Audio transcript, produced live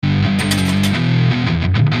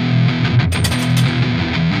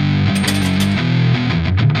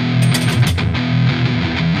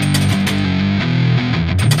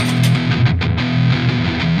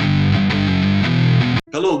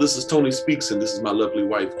this is Tony Speaks, and this is my lovely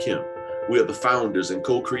wife, Kim. We are the founders and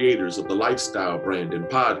co-creators of the lifestyle brand and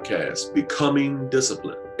podcast, Becoming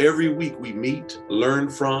Disciplined. Every week we meet, learn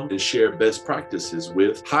from, and share best practices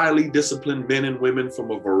with highly disciplined men and women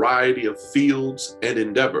from a variety of fields and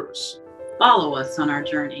endeavors. Follow us on our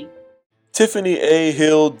journey. Tiffany A.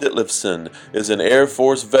 Hill Ditlifson is an Air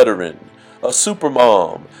Force veteran, a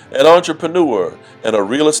supermom, an entrepreneur, and a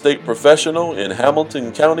real estate professional in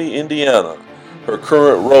Hamilton County, Indiana. Her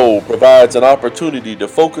current role provides an opportunity to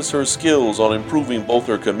focus her skills on improving both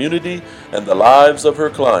her community and the lives of her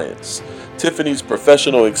clients. Tiffany's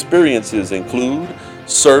professional experiences include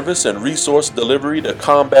service and resource delivery to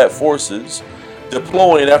combat forces,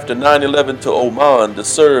 deploying after 9/11 to Oman to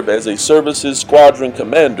serve as a services squadron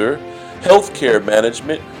commander, healthcare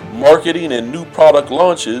management, marketing and new product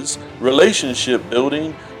launches, relationship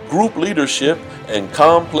building, group leadership, and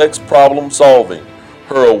complex problem solving.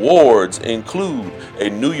 Her awards include a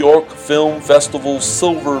New York Film Festival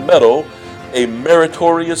Silver Medal, a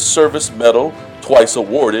Meritorious Service Medal, twice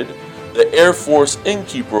awarded, the Air Force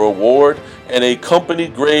Innkeeper Award, and a Company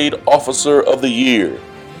Grade Officer of the Year.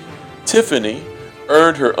 Tiffany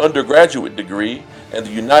earned her undergraduate degree and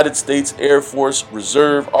the United States Air Force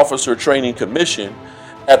Reserve Officer Training Commission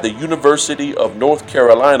at the University of North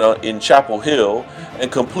Carolina in Chapel Hill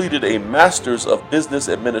and completed a Master's of Business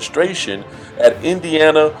Administration at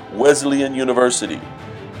Indiana Wesleyan University.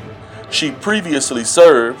 She previously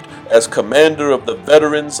served as Commander of the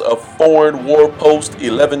Veterans of Foreign War Post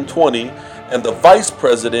 1120 and the Vice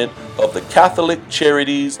President of the Catholic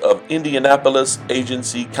Charities of Indianapolis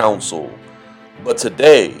Agency Council. But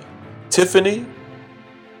today, Tiffany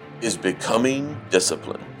is becoming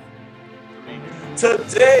disciplined.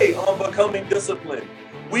 Today on Becoming Disciplined,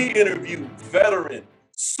 we interview veteran,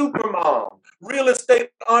 supermom, real estate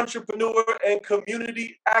entrepreneur, and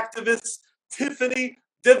community activist Tiffany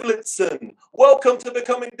Ditlifson. Welcome to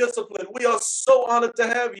Becoming Disciplined. We are so honored to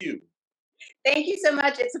have you. Thank you so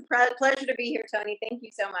much. It's a pleasure to be here, Tony. Thank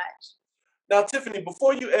you so much. Now, Tiffany,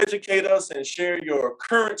 before you educate us and share your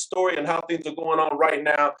current story and how things are going on right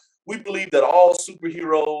now, we believe that all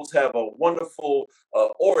superheroes have a wonderful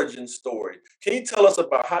origin story. Can you tell us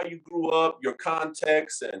about how you grew up, your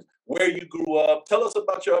context, and where you grew up? Tell us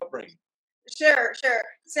about your upbringing. Sure.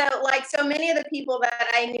 So, like so many of the people that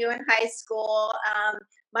I knew in high school,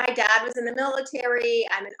 my dad was in the military.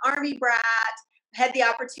 I'm an Army brat. Had the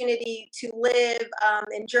opportunity to live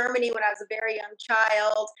in Germany when I was a very young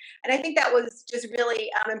child. And I think that was just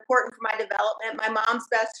really important for my development. My mom's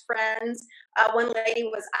best friends, one lady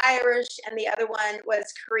was Irish and the other one was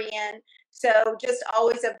Korean. So just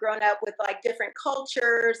always have grown up with like different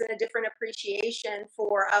cultures and a different appreciation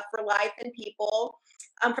for life and people.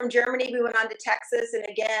 From Germany, we went on to Texas, and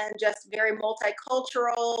again, just very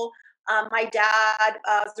multicultural. My dad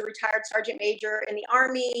was a retired sergeant major in the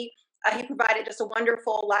Army. He provided just a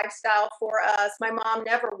wonderful lifestyle for us. My mom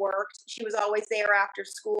never worked. She was always there after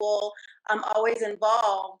school, always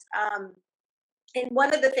involved. And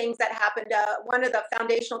one of the things that happened, one of the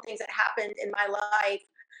foundational things that happened in my life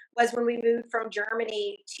was when we moved from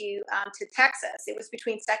Germany to Texas. It was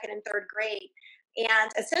between second and third grade.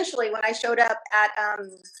 And essentially, when I showed up at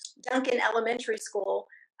Duncan Elementary School,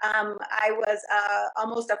 I was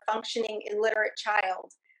almost a functioning illiterate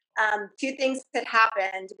child. Two things that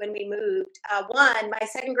happened when we moved. One, my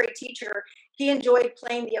second grade teacher, he enjoyed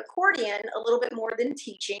playing the accordion a little bit more than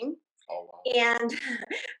teaching. Oh, wow.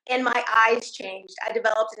 And my eyes changed. I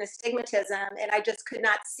developed an astigmatism and I just could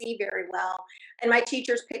not see very well. And my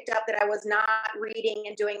teachers picked up that I was not reading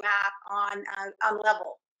and doing math on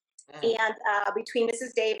level. And between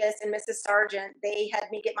Mrs. Davis and Mrs. Sargent, they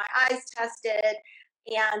had me get my eyes tested.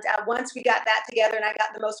 And once we got that together and I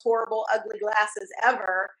got the most horrible, ugly glasses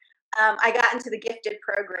ever, I got into the gifted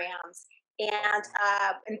programs. And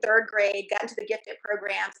in third grade, got into the gifted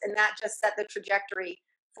programs. And that just set the trajectory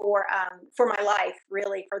for my life,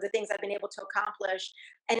 really, for the things I've been able to accomplish.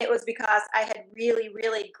 And it was because I had really,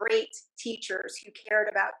 really great teachers who cared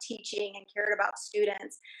about teaching and cared about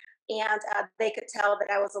students. And they could tell that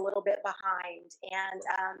I was a little bit behind. And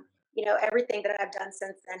everything that I've done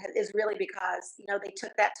since then is really because, they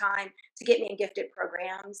took that time to get me in gifted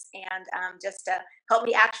programs and just to help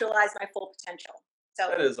me actualize my full potential. So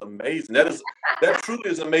that is amazing. That truly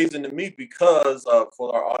is amazing to me because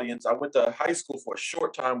for our audience, I went to high school for a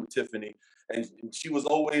short time with Tiffany, and she was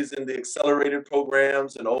always in the accelerated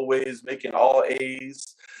programs and always making all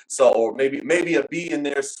A's. So, or maybe a B in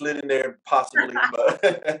there, slid in there possibly,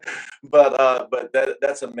 but but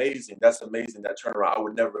that's amazing. That's amazing, that turnaround. I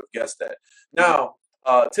would never have guessed that. Now,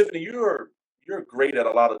 Tiffany, you're you're great at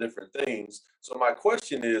a lot of different things. So my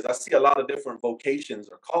question is, I see a lot of different vocations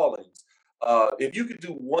or callings. If you could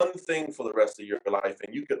do one thing for the rest of your life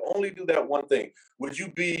and you could only do that one thing, would you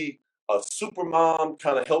be a super mom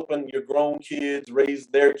kind of helping your grown kids raise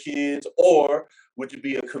their kids, or would you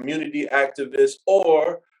be a community activist,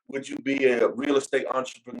 or would you be a real estate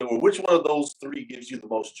entrepreneur? Which one of those three gives you the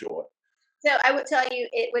most joy? So I would tell you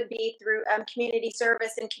it would be through community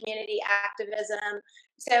service and community activism.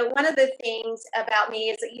 So one of the things about me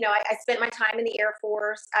is that, I spent my time in the Air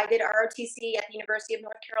Force. I did ROTC at the University of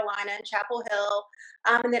North Carolina in Chapel Hill.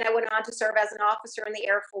 And then I went on to serve as an officer in the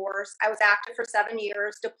Air Force. I was active for 7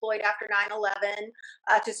 years, deployed after 9/11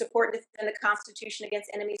 to support and defend the Constitution against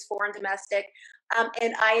enemies, foreign, domestic.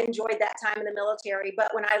 And I enjoyed that time in the military.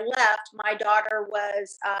 But when I left, my daughter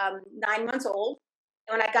was 9 months old.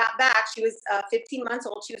 And when I got back, she was 15 months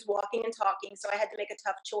old. She was walking and talking, so I had to make a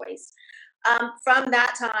tough choice. From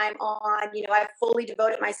that time on, I fully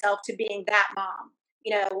devoted myself to being that mom.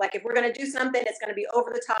 Like if we're going to do something, it's going to be over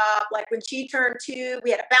the top. Like when she turned 2, we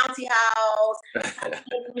had a bouncy house, a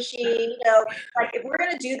skating machine. Like if we're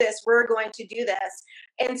going to do this, we're going to do this.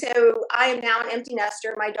 And so I am now an empty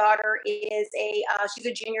nester. My daughter is she's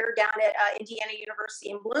a junior down at Indiana University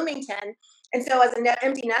in Bloomington. And so as an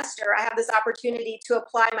empty nester, I have this opportunity to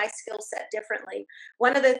apply my skill set differently.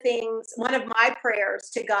 One of my prayers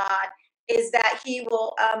to God is that he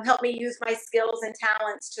will help me use my skills and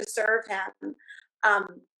talents to serve him.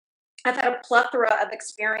 I've had a plethora of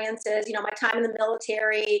experiences, my time in the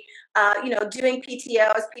military, doing PTO.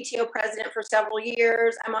 I was PTO president for several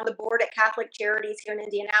years. I'm on the board at Catholic Charities here in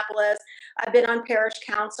Indianapolis. I've been on parish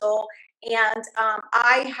council, and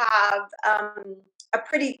I have I'm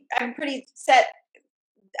pretty set,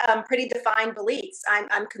 pretty defined beliefs.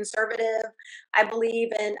 I'm conservative. I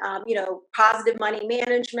believe in, positive money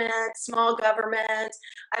management, small government.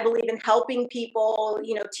 I believe in helping people,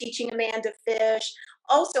 teaching a man to fish.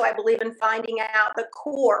 Also, I believe in finding out the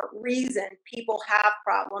core reason people have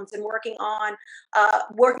problems and working on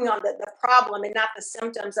the problem and not the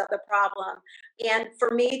symptoms of the problem. And for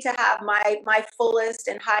me to have my fullest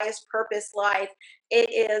and highest purpose life, it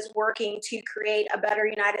is working to create a better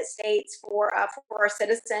United States for our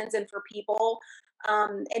citizens and for people.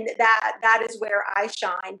 And that is where I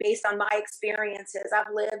shine based on my experiences.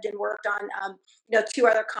 I've lived and worked on 2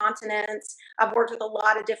 other continents. I've worked with a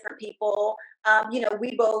lot of different people.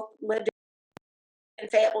 We both lived in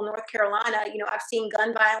Fayetteville, North Carolina. I've seen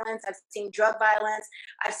gun violence, I've seen drug violence,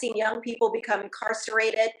 I've seen young people become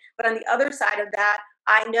incarcerated. But on the other side of that,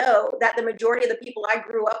 I know that the majority of the people I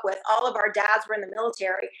grew up with, all of our dads were in the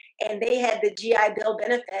military and they had the GI Bill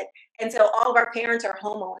benefit. And so all of our parents are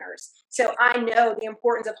homeowners. So I know the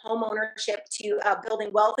importance of home ownership to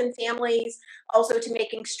building wealth in families, also to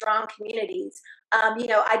making strong communities.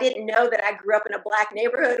 I didn't know that I grew up in a Black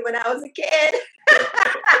neighborhood when I was a kid.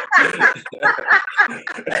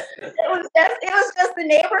 It was just the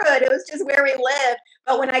neighborhood. It was just where we lived.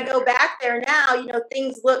 But when I go back there now,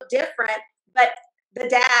 things look different. But the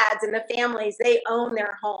dads and the families, they own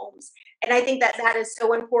their homes. And I think that is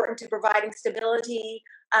so important to providing stability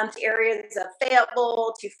to areas of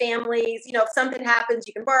Fayetteville, to families. If something happens,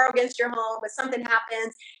 you can borrow against your home. If something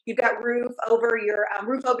happens, you've got roof over your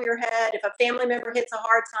head. If a family member hits a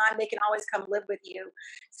hard time, they can always come live with you.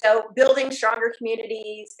 So building stronger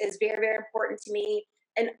communities is very, very important to me.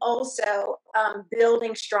 And also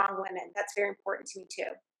building strong women. That's very important to me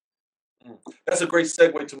too. That's a great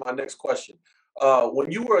segue to my next question.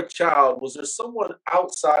 When you were a child, was there someone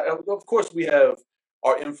outside? Of course, we have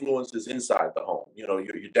our influences inside the home.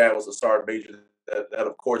 Your dad was a sergeant major. That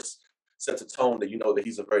of course sets a tone that that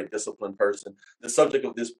he's a very disciplined person. The subject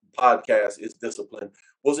of this podcast is discipline.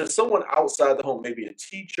 Was there someone outside the home, maybe a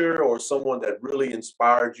teacher or someone that really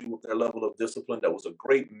inspired you with their level of discipline, that was a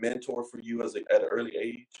great mentor for you at an early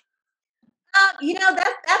age?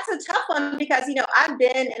 That's a tough one because, I've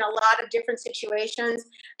been in a lot of different situations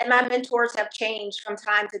and my mentors have changed from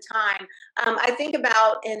time to time. I think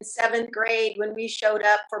about in 7th grade when we showed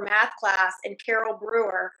up for math class and Carol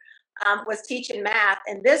Brewer was teaching math.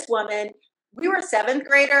 And this woman, we were 7th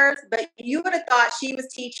graders, but you would have thought she was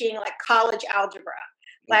teaching like college algebra.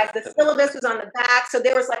 Like the syllabus was on the back, so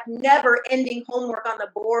there was like never ending homework on the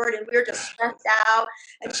board, and we were just stressed out.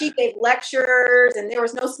 And she gave lectures, and there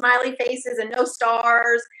was no smiley faces and no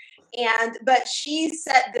stars. But she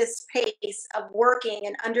set this pace of working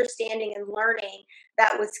and understanding and learning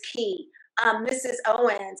that was key. Mrs.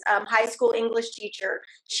 Owens, high school English teacher,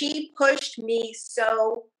 she pushed me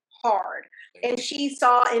so hard, and she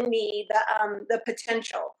saw in me the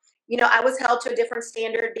potential. I was held to a different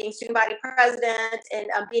standard being student body president and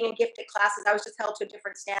being in gifted classes. I was just held to a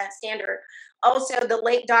different standard. Also, the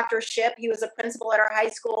late Dr. Ship, he was a principal at our high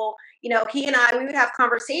school. He and we would have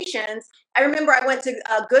conversations. I remember I went to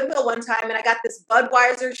Goodwill one time and I got this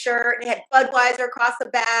Budweiser shirt and it had Budweiser across the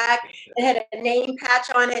back. It had a name patch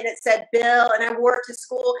on it and it said Bill, and I wore it to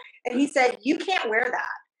school. And he said, "You can't wear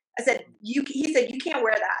that." I said, he said, "You can't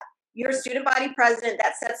wear that. You're a student body president.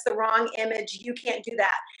 That sets the wrong image. You can't do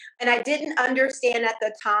that." And I didn't understand at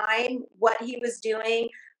the time what he was doing,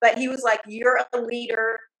 but he was like, "You're a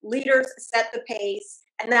leader. Leaders set the pace,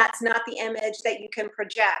 and that's not the image that you can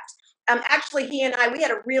project." Actually, he and we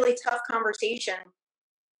had a really tough conversation.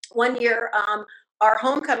 One year, our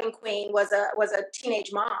homecoming queen was a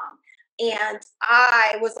teenage mom. And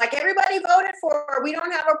I was like, "Everybody voted for her. We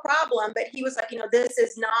don't have a problem." But he was like, "This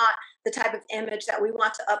is not the type of image that we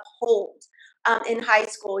want to uphold in high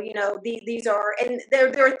school. These are," and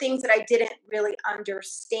there are things that I didn't really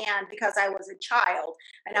understand because I was a child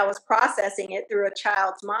and I was processing it through a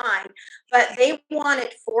child's mind. But they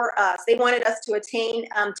wanted for us, they wanted us to attain,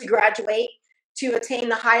 to graduate, to attain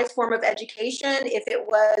the highest form of education. If it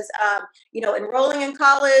was, enrolling in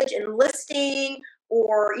college, enlisting,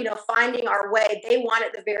 or finding our way, they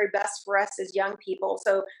wanted the very best for us as young people.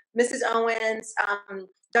 So Mrs. Owens,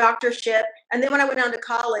 Dr. Ship, and then when I went on to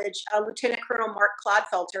college, Lieutenant Colonel Mark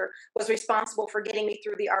Clodfelter was responsible for getting me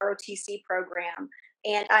through the ROTC program.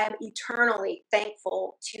 And I am eternally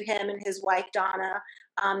thankful to him and his wife, Donna.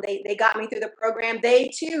 They got me through the program. They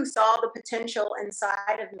too saw the potential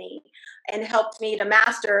inside of me and helped me to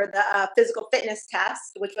master the physical fitness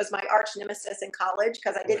test, which was my arch nemesis in college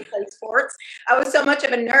because I didn't play sports. I was so much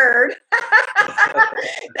of a nerd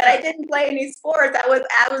that I didn't play any sports. I was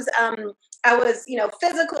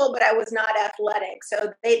physical, but I was not athletic.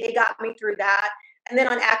 So they got me through that. And then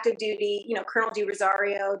on active duty, Colonel D.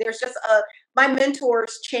 Rosario, there's just my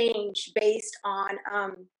mentors change based on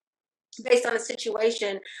the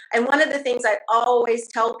situation. And one of the things I always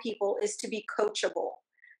tell people is to be coachable.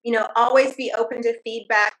 Always be open to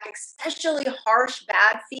feedback, especially harsh,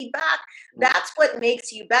 bad feedback. That's what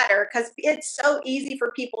makes you better, because it's so easy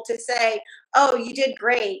for people to say, "Oh, you did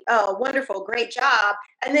great. Oh, wonderful. Great job."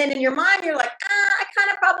 And then in your mind, you're like, "I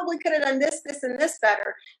kind of probably could have done this, this, and this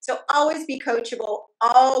better." So always be coachable.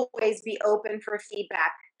 Always be open for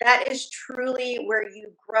feedback. That is truly where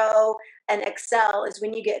you grow and excel, is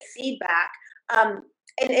when you get feedback.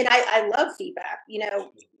 And I love feedback.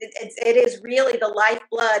 It is really the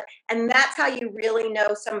lifeblood, and that's how you really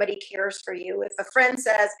know somebody cares for you. If a friend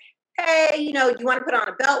says, "Hey, do you want to put on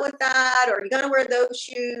a belt with that, or are you going to wear those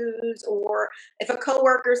shoes?" Or if a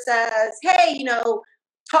coworker says, "Hey,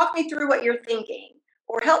 talk me through what you're thinking,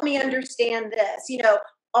 or help me understand this,"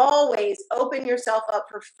 always open yourself up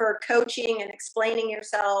for coaching and explaining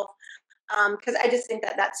yourself, because I just think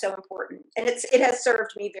that that's so important, and it has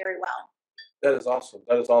served me very well. That is awesome.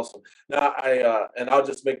 That is awesome. Now, and I'll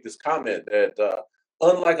just make this comment that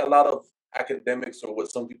unlike a lot of academics or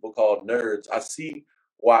what some people call nerds, I see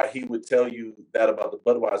why he would tell you that about the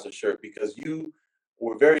Budweiser shirt, because you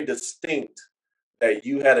were very distinct that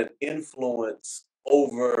you had an influence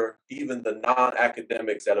over even the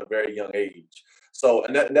non-academics at a very young age. So,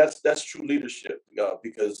 and that's true leadership,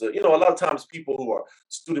 because a lot of times people who are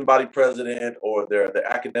student body president or they're the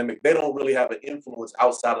academic, they don't really have an influence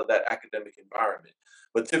outside of that academic environment.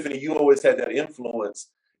 But Tiffany, you always had that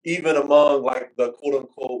influence, even among like the quote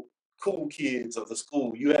unquote cool kids of the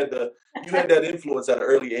school. You had that influence at an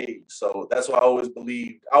early age. So that's why I always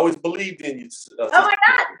believed in you. Oh my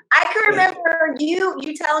God. I can remember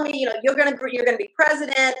you telling me, you're gonna be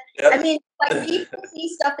president. Yep. I mean, like, people see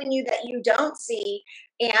stuff in you that you don't see.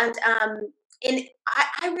 And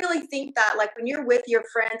I really think that, like, when you're with your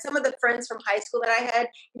friends, some of the friends from high school that I had,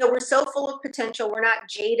 we're so full of potential. We're not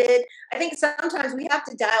jaded. I think sometimes we have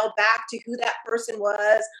to dial back to who that person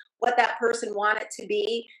was, what that person wanted to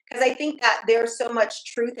be, because I think that there's so much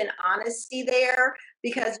truth and honesty there,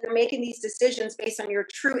 because you're making these decisions based on your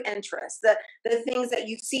true interests, the things that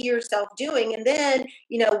you see yourself doing. And then,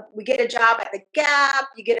 we get a job at the Gap,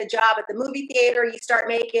 you get a job at the movie theater, you start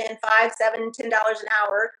making $5, $7, $10 an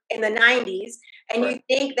hour in the 90s, and Right.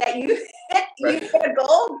 you think that you Right. hit a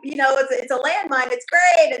goal, it's a landmine, it's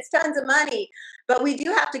great, it's tons of money. But we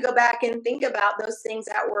do have to go back and think about those things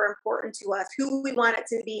that were important to us, who we want it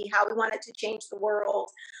to be, how we want it to change the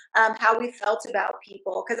world, how we felt about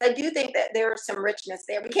people. Because I do think that there is some richness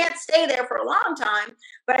there. We can't stay there for a long time,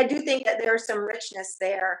 but I do think that there is some richness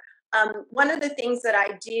there. One of the things that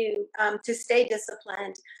I do to stay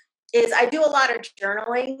disciplined is I do a lot of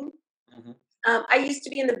journaling. Mhm. I used to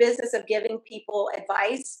be in the business of giving people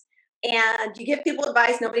advice, and you give people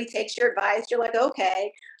advice, nobody takes your advice. You're like,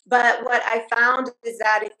 okay. But what I found is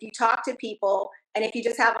that if you talk to people and if you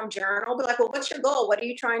just have them journal, be like, well, what's your goal? What are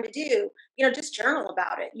you trying to do? Just journal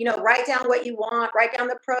about it. Write down what you want, write down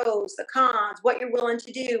the pros, the cons, what you're willing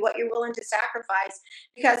to do, what you're willing to sacrifice.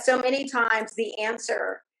 Because so many times the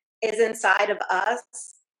answer is inside of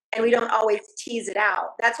us and we don't always tease it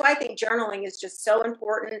out. That's why I think journaling is just so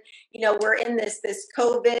important. We're in this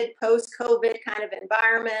COVID, post-COVID kind of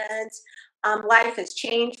environment. Life has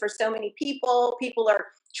changed for so many people. People are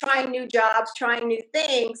trying new jobs, trying new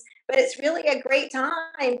things, but it's really a great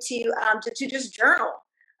time to just journal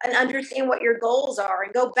and understand what your goals are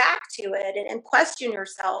and go back to it and question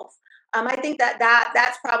yourself. I think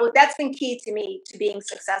that's been key to me to being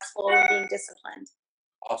successful and being disciplined.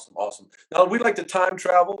 Awesome, awesome. Now we like to time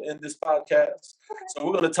travel in this podcast, so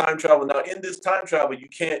we're going to time travel. Now, in this time travel, you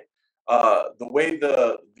can't. The way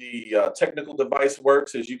the technical device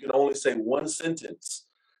works is you can only say one sentence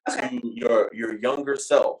Okay. to your younger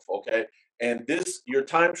self. Okay, and you're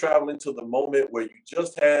time traveling to the moment where you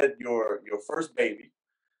just had your first baby.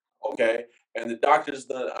 Okay, and the doctor's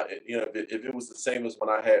done. If it was the same as when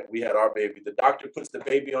we had our baby, the doctor puts the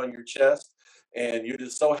baby on your chest, and you're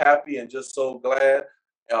just so happy and just so glad.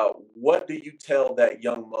 What do you tell that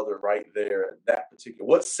young mother right there?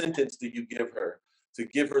 What sentence do you give her to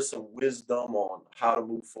give her some wisdom on how to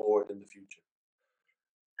move forward in the future?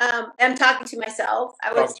 I'm talking to myself.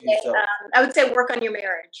 Talk to yourself. I would say work on your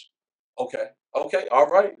marriage. Okay. Okay. All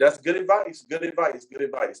right. That's good advice. Good advice. Good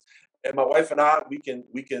advice. And my wife and I, we can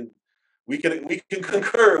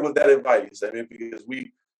concur with that advice. I mean, because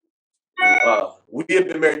we had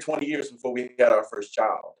been married 20 years before we had our first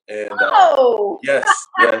child, and Oh, yes,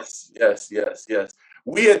 yes, yes, yes, yes.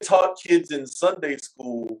 We had taught kids in Sunday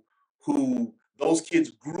school who those kids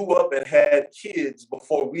grew up and had kids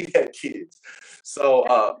before we had kids.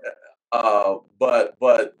 So, but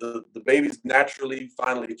the babies naturally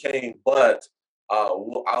finally came. But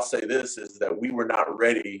I'll say this is that we were not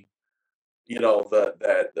ready. We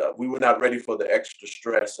were not ready for the extra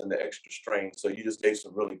stress and the extra strain. So you just gave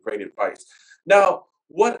some really great advice. Now,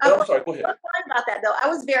 what? I I'm was sorry. Go ahead. sorry about that though. I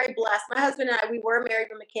was very blessed. My husband and I, we were married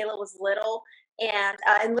when Michaela was little,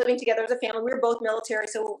 and living together as a family. We were both military,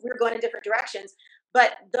 so we were going in different directions.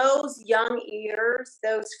 But those young years,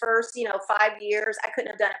 those first 5 years, I couldn't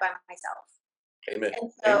have done it by myself. Amen.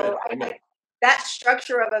 And Amen. so Amen. that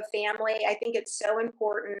structure of a family, I think it's so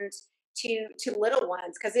important to little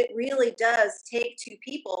ones because it really does take two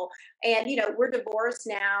people. And we're divorced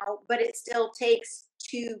now, but it still takes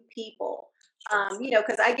two people.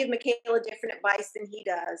 Because I give Michaela different advice than he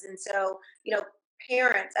does, and so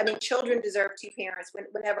parents. I mean, children deserve two parents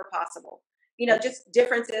whenever possible. Just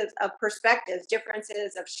differences of perspectives,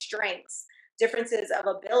 differences of strengths, differences of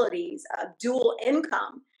abilities, dual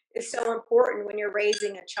income is so important when you're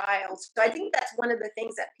raising a child. So I think that's one of the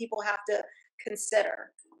things that people have to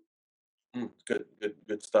consider. Good, good,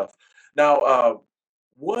 good stuff. Now,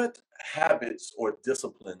 what habits or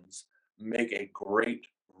disciplines make a great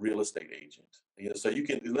real estate agent? So you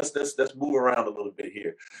can let's move around a little bit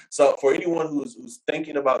here. So for anyone who's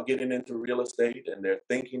thinking about getting into real estate and they're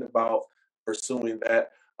thinking about pursuing that,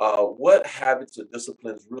 what habits or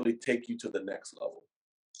disciplines really take you to the next level?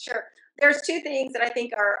 Sure. There's two things that I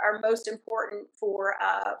think are most important for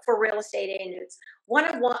real estate agents.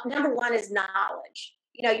 Number one is knowledge.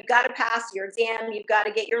 You've got to pass your exam. You've got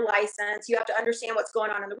to get your license. You have to understand what's going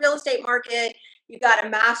on in the real estate market. You've got to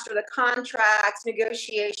master the contracts,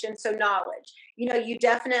 negotiations. So knowledge. You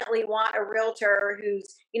definitely want a realtor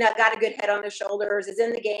who's got a good head on their shoulders, is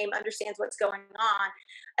in the game, understands what's going on.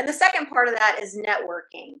 And the second part of that is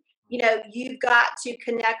networking. You've got to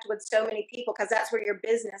connect with so many people because that's where your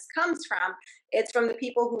business comes from. It's from the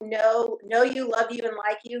people who know you, love you, and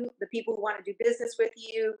like you, the people who want to do business with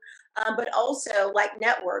you, but also like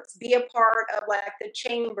networks. Be a part of like the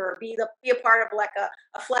chamber. Be a part of like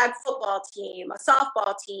a flag football team, a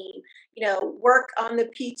softball team. Work on the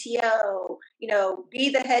PTO. Be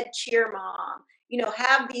the head cheer mom.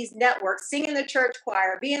 Have these networks, sing in the church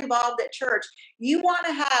choir, be involved at church. You want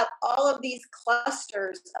to have all of these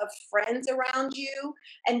clusters of friends around you,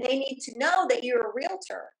 and they need to know that you're a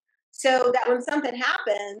realtor so that when something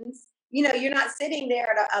happens, you're not sitting there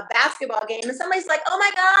at a basketball game and somebody's like, oh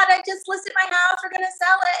my God, I just listed my house, we're going to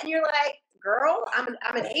sell it. And you're like, girl, I'm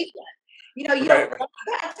an agent. You don't Right, want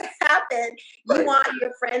that to happen. You right. want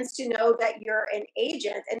your friends to know that you're an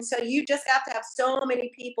agent. And so you just have to have so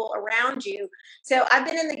many people around you. So I've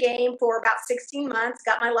been in the game for about 16 months,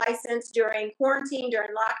 got my license during quarantine,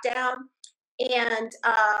 during lockdown. And,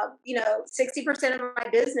 60% of my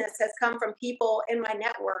business has come from people in my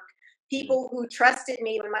network, people who trusted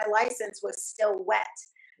me when my license was still wet.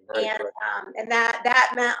 Right, And right. and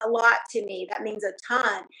that meant a lot to me. That means a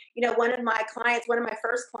ton. One of my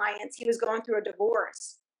first clients, he was going through a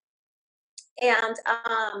divorce, and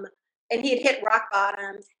he had hit rock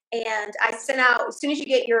bottom. And I sent out, as soon as you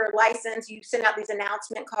get your license, you send out these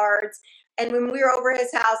announcement cards. And when we were over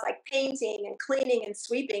his house, like painting and cleaning and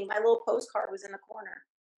sweeping, my little postcard was in the corner.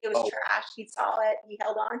 It was Oh, trash. He saw it. He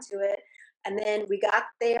held on to it. And then we got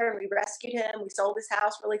there and we rescued him. We sold his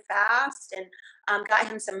house really fast and got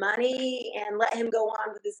him some money and let him go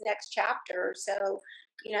on with his next chapter. So,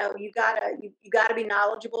 you gotta be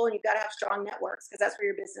knowledgeable, and you've got to have strong networks, because that's where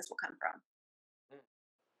your business will come from.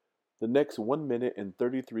 the next 1 minute and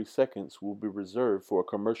 33 seconds will be reserved for a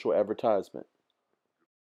commercial advertisement.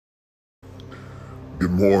 Good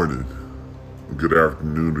morning, good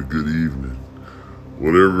afternoon, or good evening,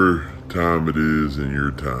 whatever time it is in your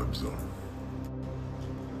time zone.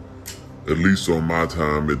 At least on my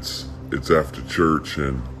time, it's after church,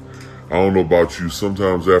 and I don't know about you,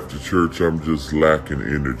 sometimes after church I'm just lacking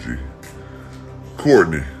energy.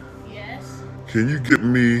 Courtney, Yes. can you get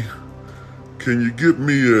me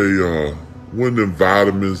a one of them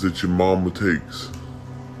vitamins that your mama takes?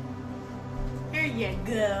 Here you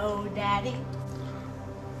go, Daddy.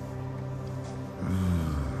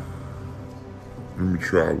 Let me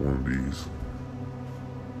try one of these.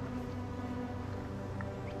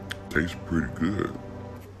 Tastes pretty good.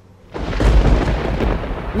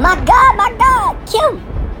 My God, Kim!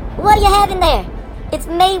 What do you have in there? It's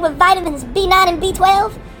made with vitamins B9 and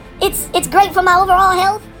B12. It's great for my overall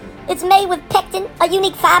health. It's made with pectin, a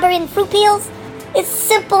unique fiber in fruit peels. It's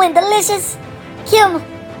simple and delicious. Kim,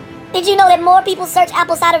 did you know that more people search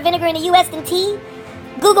apple cider vinegar in the U.S. than tea?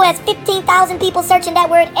 Google has 15,000 people searching that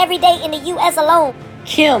word every day in the U.S. alone.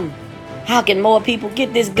 Kim, how can more people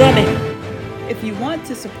get this gummy? If you want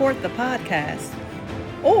to support the podcast,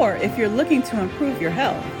 or if you're looking to improve your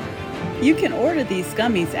health, you can order these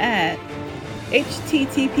gummies at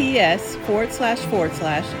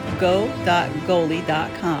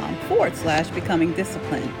https://go.goli.com/becoming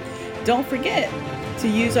disciplined. Don't forget to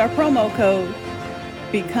use our promo code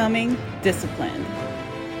Becoming Disciplined.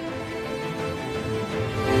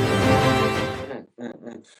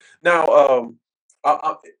 Now,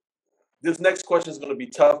 this next question is going to be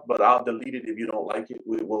tough, but I'll delete it if you don't like it.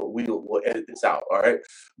 We'll edit this out, all right?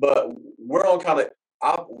 But we're on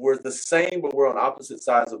we're the same, but we're on opposite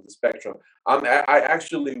sides of the spectrum. I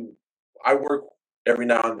work every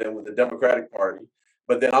now and then with the Democratic Party,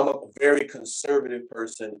 but then I'm a very conservative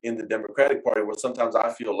person in the Democratic Party, where sometimes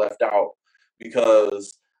I feel left out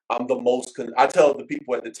because I'm the most. I tell the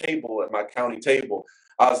people at the table, at my county table,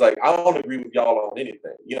 I was like, I don't agree with y'all on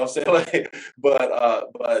anything. You know what I'm saying? Like, but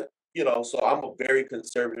so I'm a very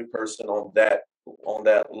conservative person on that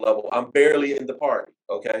level. I'm barely in the party,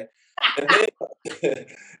 okay? And then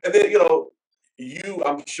and then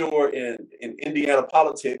I'm sure in Indiana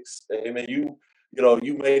politics, I mean you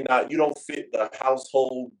don't fit the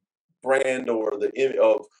household brand or the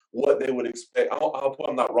of what they would expect. I hope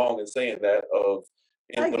I'm not wrong in saying that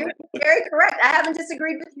You're very correct. I haven't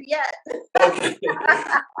disagreed with you yet. Okay.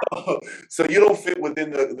 So you don't fit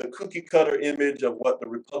within the cookie cutter image of what the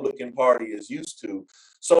Republican Party is used to.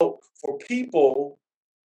 So for people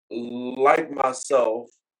like myself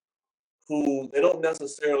who they don't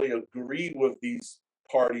necessarily agree with these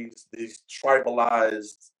parties, these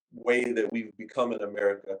tribalized way that we've become in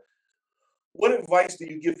America, what advice do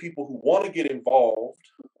you give people who want to get involved,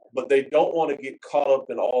 but they don't want to get caught up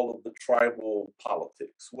in all of the tribal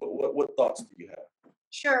politics? What thoughts do you have?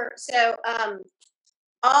 Sure. So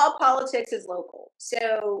all politics is local.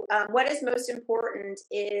 So what is most important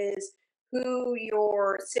is who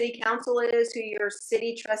your city council is, who your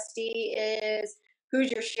city trustee is, who's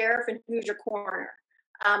your sheriff, and who's your coroner.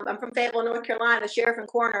 I'm from Fayetteville, North Carolina. The sheriff and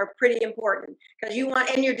coroner are pretty important, because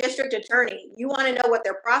and your district attorney, you want to know what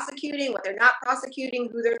they're prosecuting, what they're not prosecuting,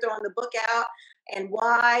 who they're throwing the book out, and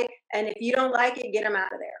why. And if you don't like it, get them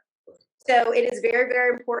out of there. So it is very,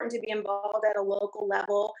 very important to be involved at a local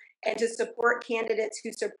level and to support candidates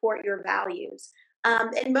who support your values.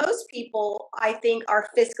 And most people, I think, are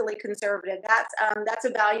fiscally conservative. That's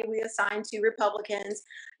a value we assign to Republicans.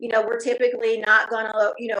 We're typically not going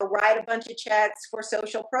to, write a bunch of checks for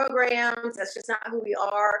social programs. That's just not who we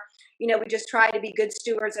are. We just try to be good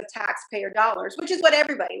stewards of taxpayer dollars, which is what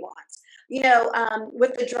everybody wants.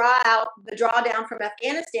 With the drawdown from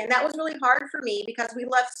Afghanistan, that was really hard for me because we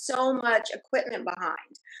left so much equipment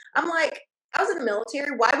behind. I'm like, I was in the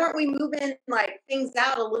military. Why weren't we moving things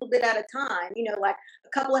out a little bit at a time? Like a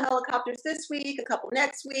couple of helicopters this week, a couple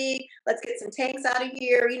next week. Let's get some tanks out of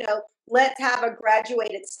here. let's have a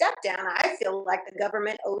graduated step down. I feel like the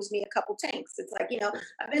government owes me a couple tanks. It's like,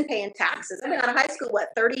 I've been paying taxes. I've been out of high school,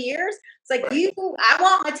 30 years? It's like, I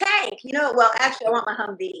want my tank, well, actually, I want my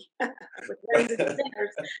Humvee with raises and centers.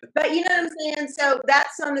 But you know what I'm saying? So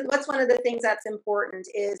that's one of the things that's important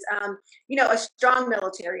is, a strong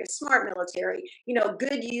military, a smart military,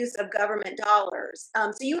 good use of government dollars.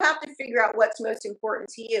 So you have to figure out what's most important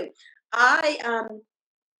to you.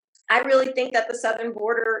 I really think that the southern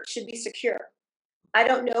border should be secure. I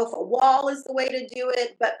don't know if a wall is the way to do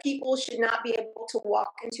it, but people should not be able to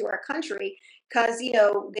walk into our country because,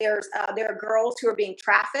 there are girls who are being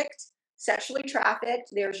trafficked, sexually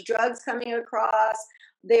trafficked. There's drugs coming across.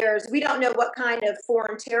 We don't know what kind of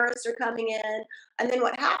foreign terrorists are coming in. And then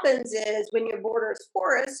what happens is when your border is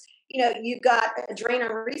porous, you've got a drain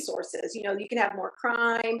on resources. You can have more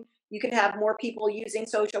crime. You can have more people using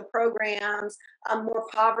social programs, more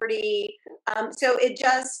poverty. So it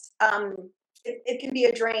just, it can be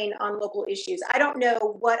a drain on local issues. I don't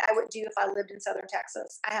know what I would do if I lived in Southern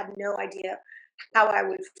Texas. I have no idea how I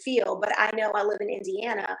would feel, but I know I live in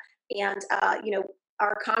Indiana and,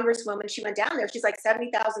 our congresswoman, she went down there, she's like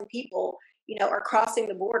 70,000 people, are crossing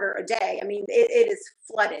the border a day. I mean, it is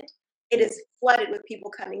flooded. It is flooded with people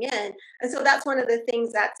coming in. And so that's one of the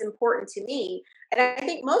things that's important to me. And I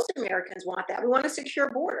think most Americans want that. We want a secure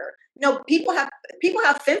border. People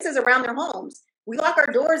have fences around their homes. We lock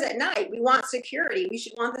our doors at night. We want security. We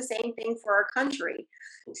should want the same thing for our country.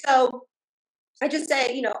 So I just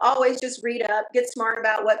say, always just read up, get smart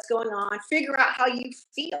about what's going on, figure out how you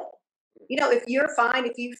feel. If you're fine,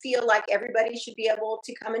 if you feel like everybody should be able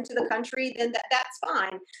to come into the country, then that's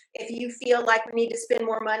fine. If you feel like we need to spend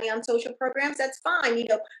more money on social programs, that's fine.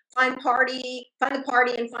 Find the party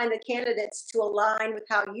and find the candidates to align with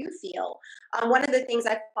how you feel. One of the things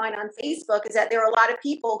I find on Facebook is that there are a lot of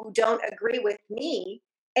people who don't agree with me,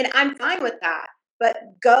 and I'm fine with that. But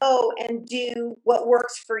go and do what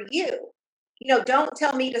works for you. Don't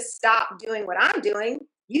tell me to stop doing what I'm doing.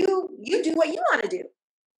 You do what you want to do.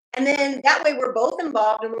 And then that way we're both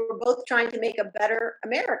involved and we're both trying to make a better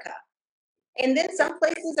America. And then some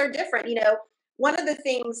places are different. One of the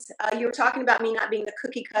things you were talking about me not being the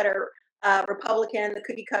cookie cutter Republican, the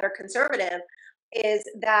cookie cutter conservative, is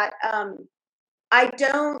that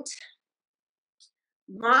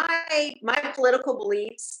my political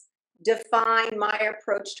beliefs define my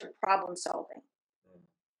approach to problem solving.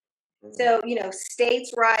 So,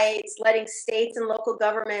 states' rights, letting states and local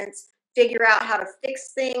governments figure out how to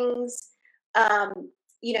fix things. Roe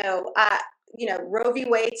v.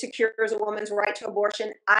 Wade secures a woman's right to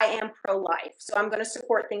abortion. I am pro-life, so I'm going to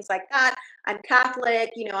support things like that. I'm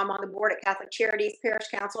Catholic. I'm on the board at Catholic Charities, Parish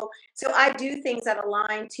Council. So I do things that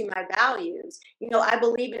align to my values. I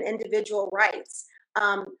believe in individual rights.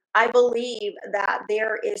 I believe that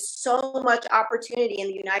there is so much opportunity in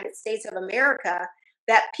the United States of America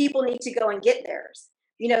that people need to go and get theirs.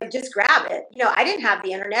 Just grab it. I didn't have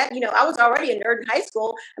the internet. I was already a nerd in high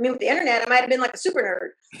school. I mean, with the internet, I might have been like a super nerd.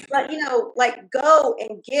 But, go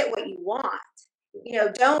and get what you want.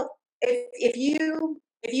 Don't, if you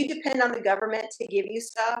depend on the government to give you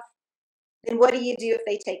stuff, then what do you do if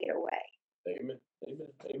they take it away? Amen. Amen.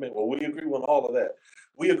 Amen. Well, we agree on all of that.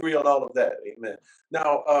 We agree on all of that. Amen.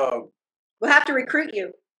 Now, we'll have to recruit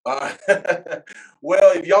you.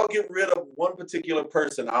 Well, if y'all get rid of one particular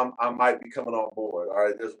person, I might be coming on board. All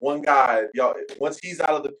right, there's one guy. Y'all, once he's out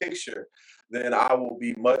of the picture, then I will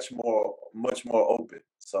be much more open.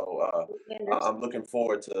 So I'm looking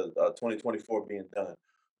forward to 2024 being done.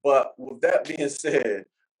 But with that being said,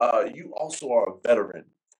 you also are a veteran,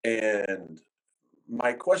 and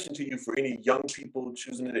my question to you for any young people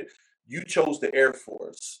choosing it. You chose the Air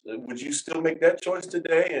Force. Would you still make that choice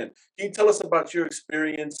today? And can you tell us about your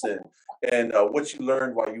experience and what you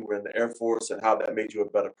learned while you were in the Air Force and how that made you a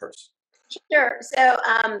better person? Sure. So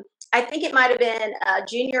I think it might have been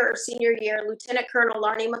junior or senior year. Lieutenant Colonel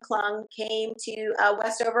Larney McClung came to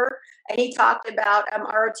Westover, and he talked about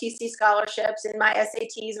ROTC scholarships, and my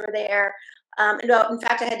SATs were there. In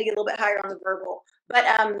fact, I had to get a little bit higher on the verbal. But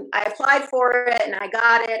I applied for it, and I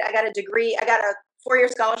got it. I got a degree. I got a 4-year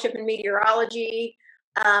scholarship in meteorology.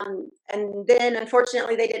 And then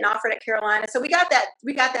unfortunately they didn't offer it at Carolina. So we got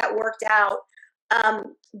that worked out.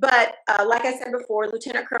 But like I said before,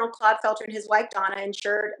 Lieutenant Colonel Claude Felter and his wife Donna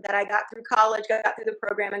ensured that I got through college, got through the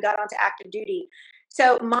program, and got onto active duty.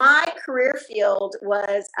 So my career field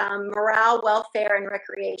was morale, welfare, and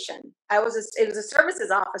recreation. It was a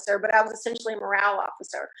services officer, but I was essentially a morale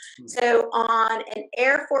officer. So on an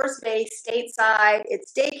Air Force base stateside,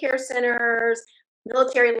 it's daycare centers,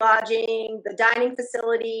 military lodging, the dining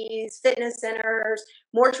facilities, fitness centers,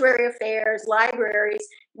 mortuary affairs, libraries.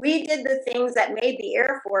 We did the things that made the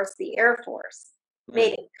Air Force the Air Force,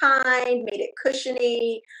 made it kind, made it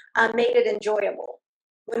cushiony, made it enjoyable.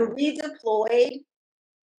 When we deployed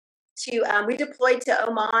to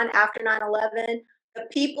Oman after 9/11, the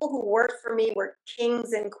people who worked for me were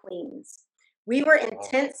kings and queens. We were in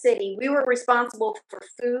Tent City. We were responsible for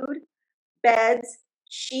food, beds,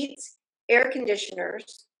 sheets, air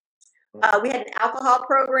conditioners. We had an alcohol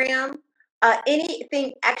program.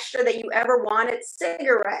 Anything extra that you ever wanted,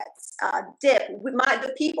 cigarettes, dip.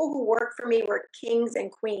 The people who worked for me were kings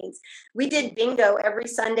and queens. We did bingo every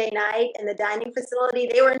Sunday night in the dining facility.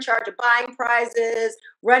 They were in charge of buying prizes,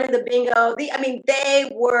 running the bingo. They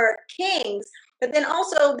were kings. But then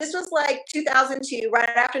also, this was like 2002, right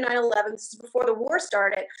after 9/11. This is before the war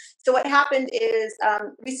started. So what happened is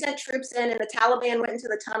we sent troops in, and the Taliban went into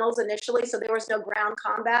the tunnels initially, so there was no ground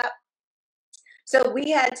combat. So we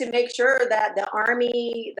had to make sure that the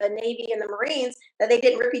Army, the Navy, and the Marines, that they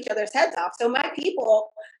didn't rip each other's heads off. So my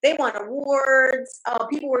people, they won awards.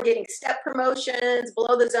 People were getting step promotions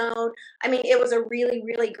below the zone. It was a really,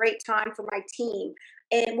 really great time for my team.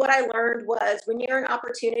 And what I learned was when you have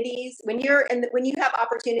opportunities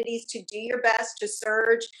to do your best, to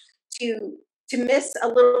surge, to miss a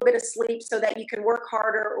little bit of sleep so that you can work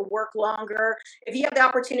harder or work longer. If you have the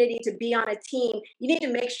opportunity to be on a team, you need to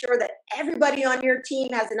make sure that everybody on your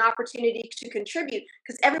team has an opportunity to contribute,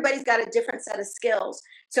 because everybody's got a different set of skills.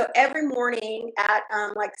 So every morning at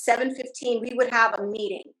like 7:15, we would have a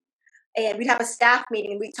meeting. And we'd have a staff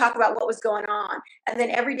meeting and we'd talk about what was going on. And then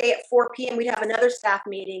every day at 4 p.m., we'd have another staff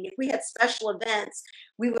meeting. If we had special events,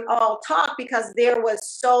 we would all talk, because there was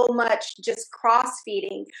so much just cross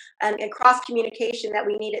feeding and cross communication that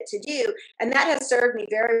we needed to do. And that has served me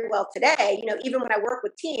very well today. Even when I work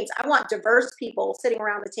with teams, I want diverse people sitting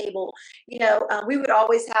around the table. We would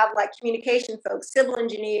always have like communication folks, civil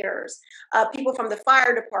engineers, people from the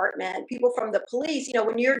fire department, people from the police.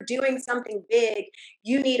 When you're doing something big,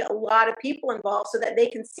 you need a lot of people involved so that they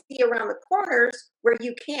can see around the corners where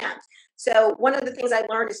you can't. So one of the things I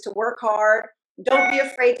learned is to work hard. Don't be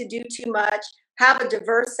afraid to do too much. Have a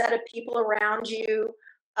diverse set of people around you,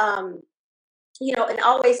 and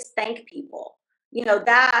always thank people.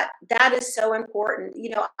 That is so important.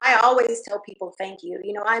 I always tell people thank you.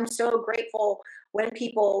 I'm so grateful when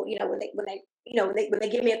people, when they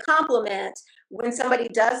give me a compliment, when somebody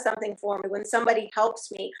does something for me, when somebody helps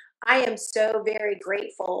me. I am so very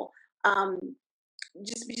grateful.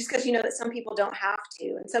 Just because that some people don't have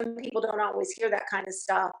to, and some people don't always hear that kind of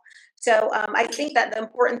stuff. So I think that the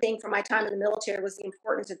important thing from my time in the military was the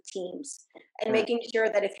importance of teams, and making sure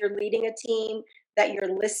that if you're leading a team, that you're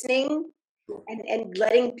listening and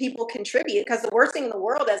letting people contribute. Because the worst thing in the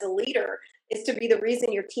world as a leader is to be the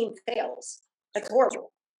reason your team fails. That's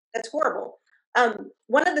horrible. That's horrible.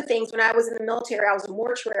 One of the things when I was in the military, I was a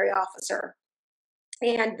mortuary officer.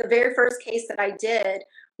 And the very first case that I did,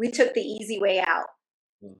 we took the easy way out.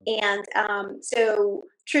 And so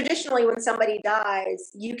traditionally, when somebody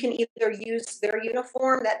dies, you can either use their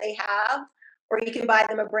uniform that they have, or you can buy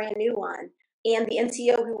them a brand new one. And the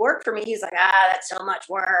NCO who worked for me, he's like, that's so much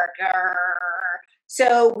work.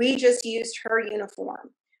 So we just used her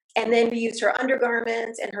uniform. And then we used her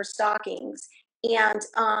undergarments and her stockings. And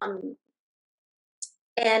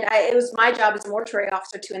it was my job as a mortuary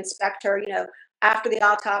officer to inspect her, after the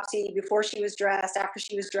autopsy, before she was dressed, after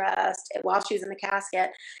she was dressed, while she was in the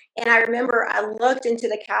casket. And I remember I looked into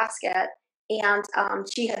the casket, and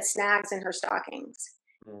she had snags in her stockings.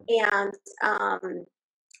 And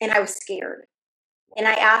I was scared. And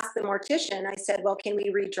I asked the mortician, I said, well, can we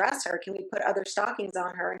redress her? Can we put other stockings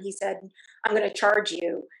on her? And he said, I'm going to charge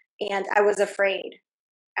you. And I was afraid.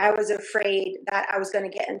 I was afraid that I was going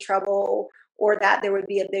to get in trouble, or that there would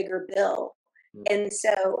be a bigger bill. And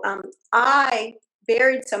so I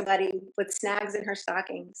buried somebody with snags in her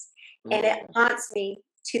stockings, and it haunts me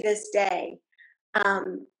to this day.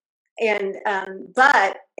 But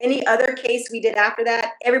any other case we did after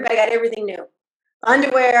that, everybody got everything new: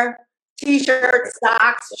 underwear, t-shirts,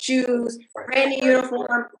 socks, shoes, brand new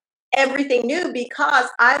uniform, everything new, because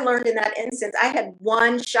I learned in that instance, I had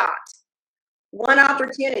one shot, one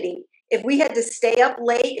opportunity. If we had to stay up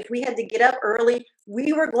late, if we had to get up early,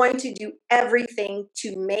 we were going to do everything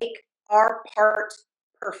to make our part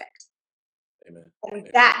perfect. Amen. And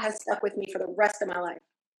that has stuck with me for the rest of my life.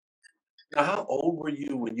 Now, how old were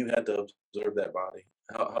you when you had to observe that body?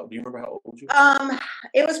 How do you remember how old you were?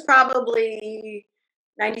 It was probably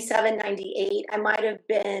 97, 98. I might have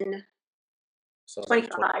been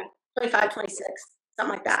 25, 26,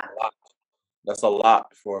 something like that. That's a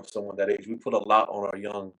lot for someone that age. We put a lot on our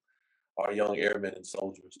young airmen and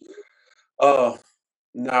soldiers.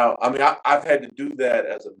 Now, I mean, I've had to do that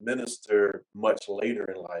as a minister much later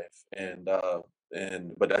in life, and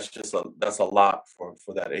but that's a lot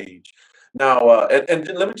for that age. Now, and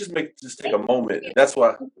let me just take a Thank moment. you. That's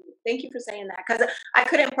why. Thank you for saying that, because I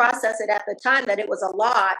couldn't process it at the time that it was a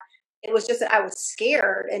lot. It was just that I was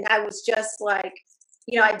scared, and I was just like,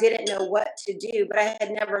 I didn't know what to do, but I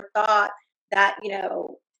had never thought that,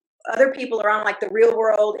 other people are on like the Real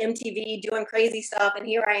World MTV doing crazy stuff, and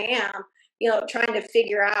here I am, trying to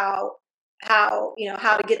figure out how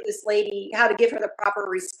to get this lady, how to give her the proper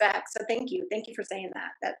respect. So thank you for saying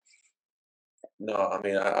that. That No, I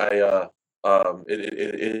mean,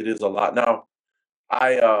 it is a lot. Now,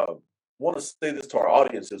 I want to say this to our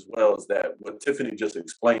audience as well, is that what Tiffany just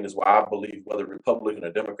explained is why I believe, whether Republican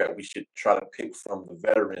or Democrat, we should try to pick from the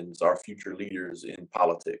veterans, our future leaders in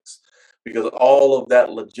politics, because all of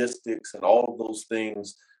that logistics and all of those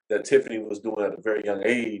things that Tiffany was doing at a very young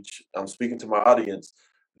age, I'm speaking to my audience,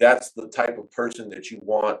 that's the type of person that you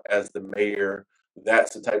want as the mayor.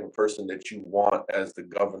 That's the type of person that you want as the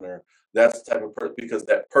governor. That's the type of person, because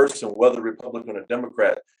that person, whether Republican or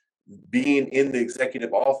Democrat, being in the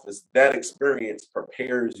executive office, that experience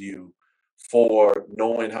prepares you for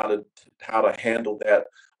knowing how to handle that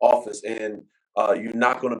office, and you're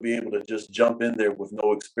not going to be able to just jump in there with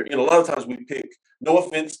no experience. A lot of times we pick. No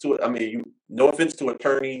offense to it. I mean, no offense to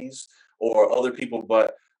attorneys or other people,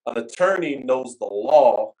 but an attorney knows the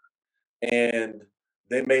law, and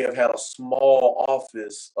they may have had a small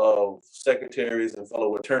office of secretaries and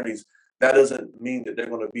fellow attorneys. That doesn't mean that they're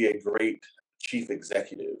going to be a great chief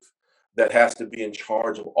executive that has to be in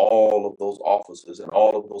charge of all of those offices and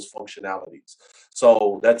all of those functionalities.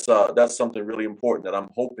 So that's something really important that I'm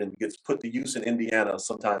hoping gets put to use in Indiana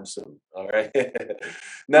sometime soon. All right.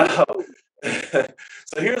 Now,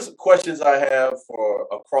 so here's questions I have for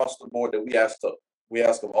across the board that we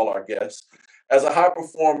ask of all our guests. As a high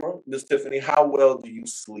performer, Miss Tiffany, how well do you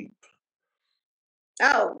sleep?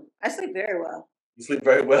 Oh, I sleep very well. You sleep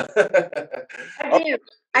very well. I do.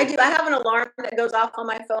 I do. I have an alarm that goes off on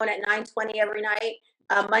my phone at 9:20 every night,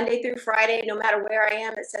 Monday through Friday. No matter where I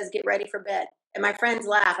am, it says "Get ready for bed." And my friends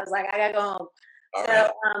laugh. I was like, I gotta go home. All So,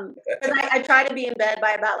 right. 'cause I try to be in bed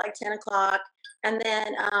by about like 10 o'clock, and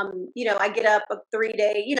then, I get up a 3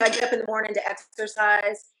 day. I get up in the morning to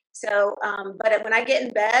exercise. So, but when I get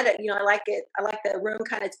in bed, I like it. I like the room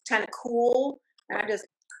kind of cool, and I just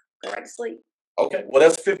go right to sleep. Okay, well,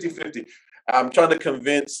 that's 50-50. I'm trying to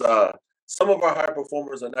convince some of our high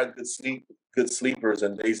performers are not good sleepers,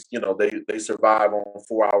 and they survive on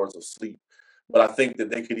 4 hours of sleep. But I think that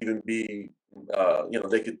they could even be,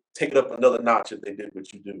 they could take it up another notch if they did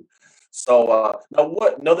what you do. So now,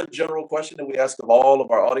 what another general question that we ask of all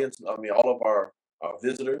of our audience, I mean, all of our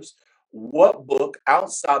visitors, what book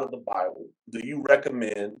outside of the Bible do you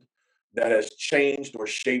recommend that has changed or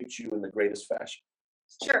shaped you in the greatest fashion?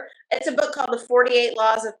 Sure. It's a book called The 48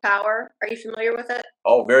 Laws of Power. Are you familiar with it?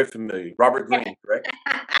 Oh, very familiar. Robert Greene, correct?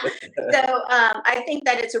 So I think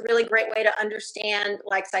that it's a really great way to understand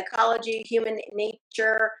like psychology, human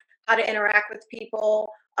nature, how to interact with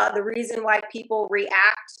people, the reason why people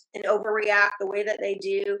react and overreact the way that they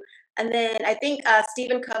do. And then I think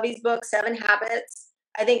Stephen Covey's book, Seven Habits,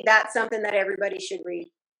 I think that's something that everybody should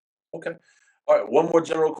read. Okay. All right. One more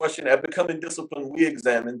general question. At Becoming Disciplined, we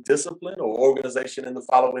examine discipline or organization in the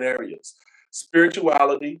following areas: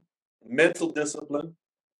 spirituality, mental discipline,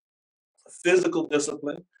 physical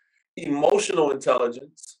discipline, emotional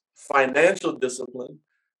intelligence, financial discipline,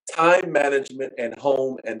 time management, and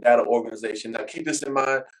home and data organization. Now, keep this in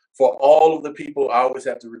mind for all of the people. I always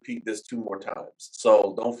have to repeat this 2 more times.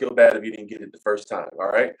 So don't feel bad if you didn't get it the first time. All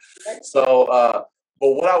right. So,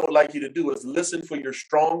 but what I would like you to do is listen for your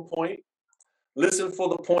strong point. Listen for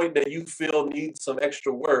the point that you feel needs some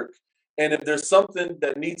extra work. And if there's something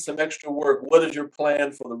that needs some extra work, what is your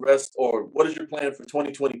plan for the rest, or what is your plan for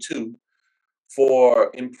 2022 for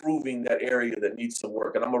improving that area that needs some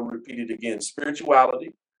work? And I'm going to repeat it again: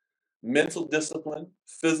 spirituality, mental discipline,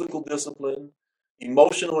 physical discipline,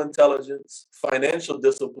 emotional intelligence, financial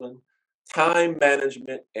discipline, time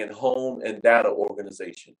management, and home and data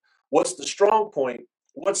organization. What's the strong point?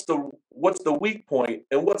 What's the weak point?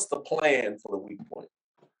 And what's the plan for the weak point?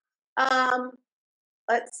 Um,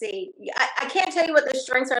 let's see. I can't tell you what the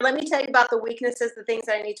strengths are. Let me tell you about the weaknesses, the things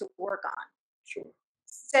that I need to work on. Sure.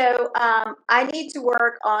 So I need to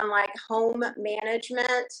work on like home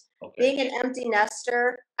management. Okay. Being an empty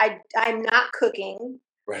nester, I'm not cooking.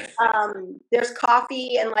 Right. There's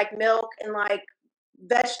coffee and like milk and like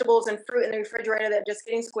vegetables and fruit in the refrigerator that are just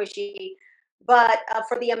getting squishy. But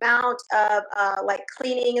for the amount of like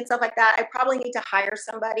cleaning and stuff like that, I probably need to hire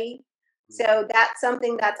somebody. So that's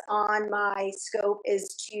something that's on my scope,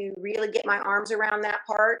 is to really get my arms around that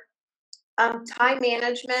part. Time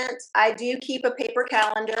management, I do keep a paper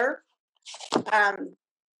calendar. Um,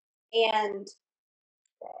 and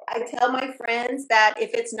I tell my friends that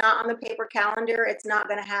if it's not on the paper calendar, it's not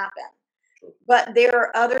going to happen. But there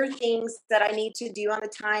are other things that I need to do on the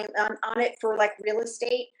time on it for like real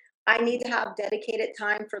estate. I need to have dedicated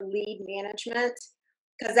time for lead management,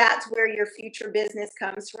 because that's where your future business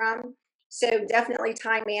comes from. So definitely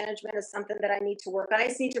time management is something that I need to work on. I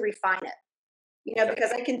just need to refine it.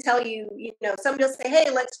 Because I can tell you, somebody will say, hey,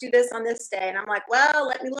 let's do this on this day. And I'm like, well,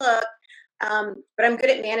 let me look. But I'm good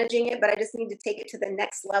at managing it, but I just need to take it to the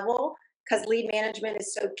next level, because lead management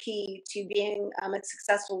is so key to being a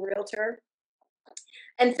successful realtor.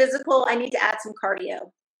 And physical, I need to add some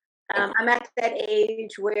cardio. I'm at that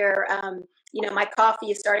age where, my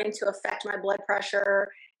coffee is starting to affect my blood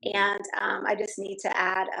pressure, and I just need to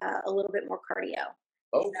add a little bit more cardio.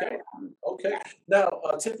 Okay. Okay. Yeah. Now,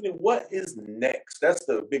 Tiffany, what is next? That's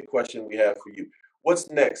the big question we have for you. What's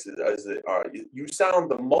next? You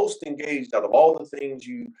sound the most engaged out of all the things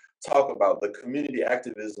you talk about. The community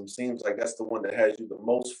activism seems like that's the one that has you the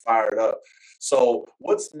most fired up. So,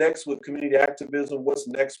 what's next with community activism? What's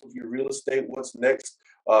next with your real estate? What's next?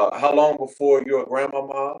 How long before you're a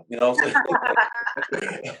grandmama? You know what I'm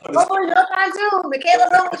saying? Hopefully, no time soon.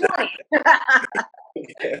 Michaela's only 20.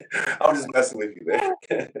 I'm just messing with you, man.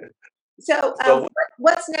 So, So,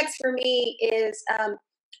 what's next for me is,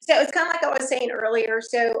 so it's kind of like I was saying earlier.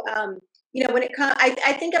 So, when it comes,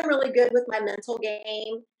 I think I'm really good with my mental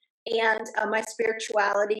game and my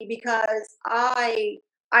spirituality, because I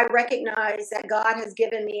recognize that God has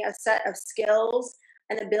given me a set of skills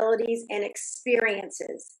and abilities and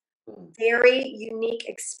experiences, very unique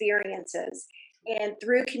experiences. And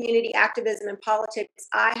through community activism and politics,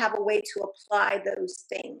 I have a way to apply those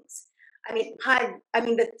things. I mean,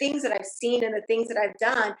 the things that I've seen and the things that I've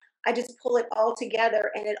done, I just pull it all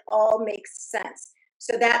together and it all makes sense.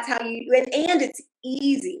 So that's how and it's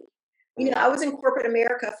easy. I was in corporate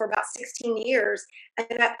America for about 16 years,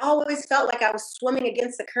 and I always felt like I was swimming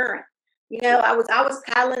against the current. I was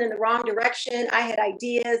paddling in the wrong direction. I had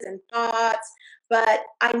ideas and thoughts, but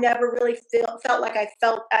I never really felt like I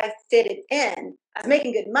fitted in. I was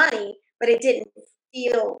making good money, but it didn't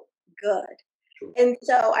feel good. And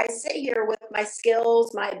so I sit here with my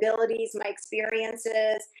skills, my abilities, my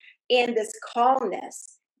experiences, and this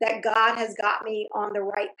calmness that God has got me on the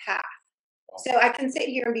right path. So I can sit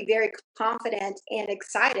here and be very confident and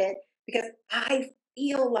excited, because I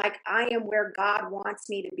feel like I am where God wants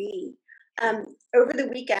me to be. Over the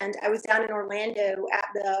weekend, I was down in Orlando at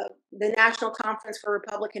the National Conference for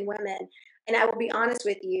Republican Women, and I will be honest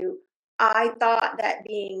with you, I thought that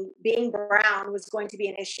being brown was going to be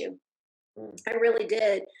an issue. I really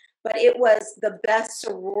did, but it was the best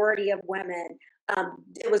sorority of women.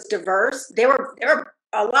 It was diverse. There were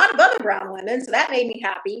a lot of other brown women, so that made me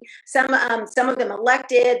happy. Some of them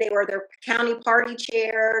elected. They were their county party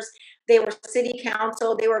chairs. They were city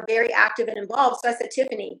council. They were very active and involved. So I said,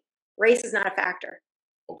 Tiffany, race is not a factor.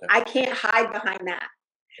 okay. I can't hide behind that.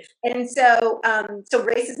 And so, so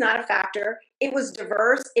race is not a factor. It was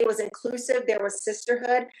diverse. It was inclusive. There was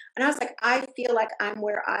sisterhood. And I was like, I feel like I'm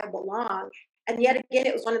where I belong. And yet again,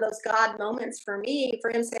 it was one of those God moments for me, for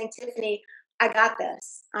him saying, Tiffany, I got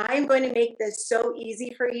this. I'm going to make this so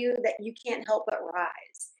easy for you that you can't help but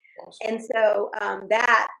rise. Awesome. And so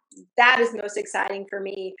that is most exciting for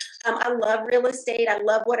me. I love real estate. I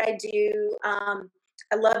love what I do.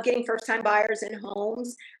 I love getting first-time buyers in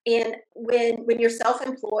homes. And when you're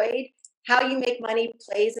self-employed, how you make money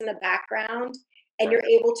plays in the background, and Right.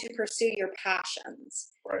 you're able to pursue your passions.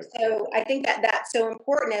 Right. So I think that that's so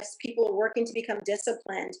important as people are working to become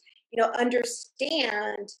disciplined.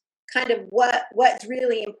 Understand kind of what's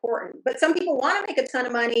really important. But some people want to make a ton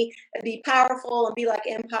of money and be powerful and be like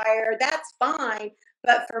Empire. That's fine.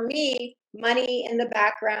 But for me, money in the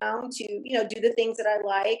background to do the things that I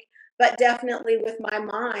like, but definitely with my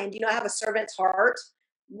mind. I have a servant's heart.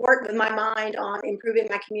 Work with my mind on improving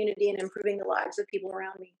my community and improving the lives of people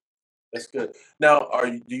around me. That's good. Now,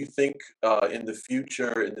 do you think in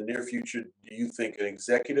the near future, do you think an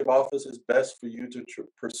executive office is best for you to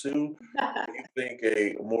pursue? Do you think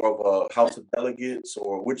a more of a House of Delegates,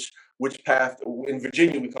 or which path? In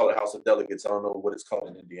Virginia, we call it House of Delegates. I don't know what it's called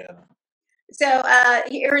in Indiana. So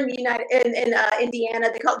here in the Indiana,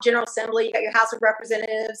 they call it General Assembly. You got your House of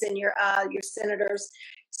Representatives and your senators.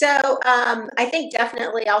 So I think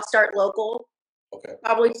definitely I'll start local. Okay.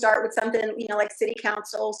 Probably start with something like City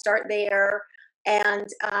Council. Start there. and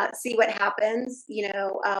see what happens.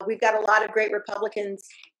 We've got a lot of great Republicans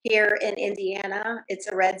here in Indiana. It's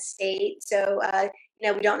a red state, so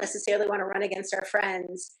we don't necessarily want to run against our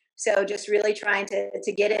friends. So just really trying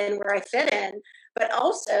to get in where I fit in. But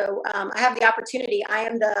also, I have the opportunity.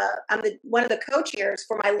 I'm the one of the co-chairs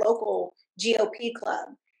for my local GOP club.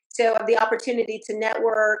 So I have the opportunity to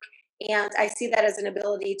network, and I see that as an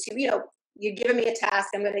ability to, you're giving me a task.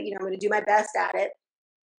 I'm gonna do my best at it.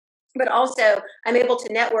 But also, I'm able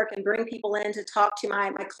to network and bring people in to talk to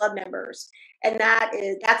my club members, and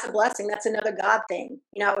that's a blessing. That's another God thing.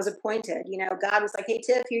 I was appointed. God was like, "Hey,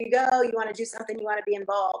 Tiff, here you go. You want to do something? You want to be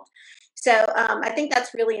involved." So I think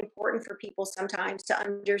that's really important for people sometimes to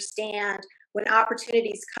understand when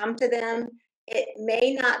opportunities come to them. It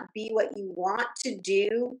may not be what you want to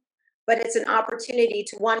do, but it's an opportunity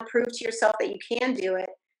to, one, prove to yourself that you can do it,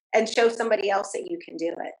 and show somebody else that you can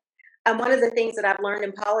do it. One of the things that I've learned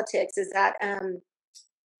in politics is that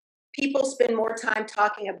people spend more time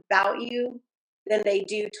talking about you than they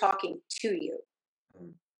do talking to you.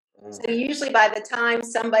 So usually by the time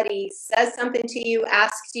somebody says something to you,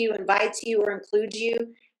 asks you, invites you, or includes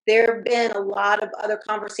you, there have been a lot of other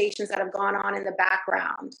conversations that have gone on in the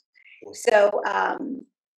background. So,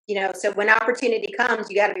 so when opportunity comes,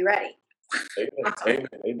 you got to be ready. Amen.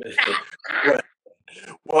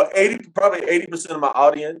 Well, probably 80% of my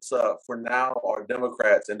audience for now are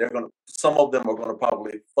Democrats, and some of them are gonna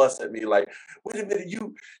probably fuss at me like, "Wait a minute,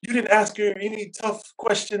 you didn't ask her any tough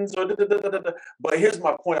questions or da da da da da." But here's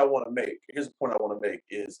my point I want to make. Is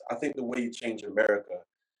I think the way you change America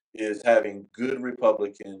is having good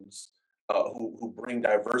Republicans who bring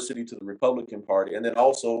diversity to the Republican Party, and then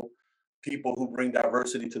also people who bring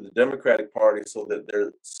diversity to the Democratic Party, so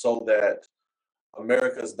that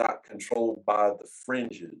America is not controlled by the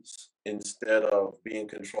fringes instead of being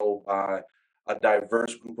controlled by a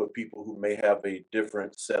diverse group of people who may have a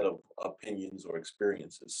different set of opinions or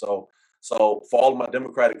experiences. So for all of my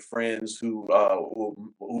Democratic friends who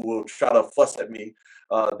will try to fuss at me,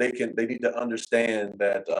 they need to understand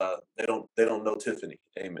that they don't know Tiffany.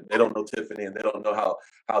 Amen. They don't know Tiffany, and they don't know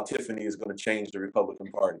how Tiffany is going to change the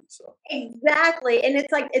Republican Party. So exactly, and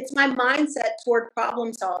it's my mindset toward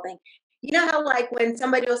problem solving. You know how, like, when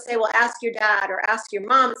somebody will say, well, ask your dad or ask your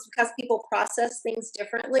mom, it's because people process things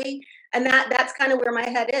differently. And that's kind of where my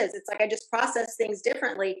head is. It's like I just process things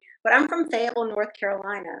differently. But I'm from Fayetteville, North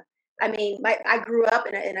Carolina. I mean, I grew up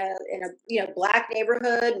in a Black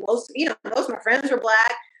neighborhood. Most of my friends were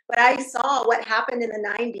Black. But I saw what happened in the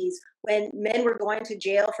 90s when men were going to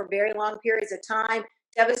jail for very long periods of time,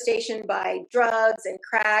 devastation by drugs and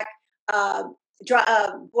crack.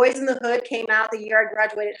 Boys in the Hood came out the year I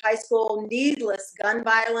graduated high school, needless gun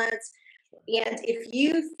violence. And if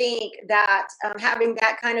you think that having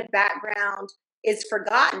that kind of background is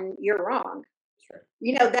forgotten, you're wrong. Sure.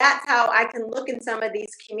 That's how I can look in some of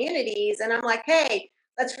these communities and I'm like, hey,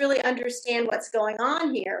 let's really understand what's going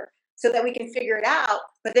on here so that we can figure it out.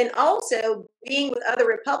 But then also being with other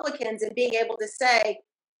Republicans and being able to say,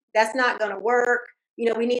 that's not going to work.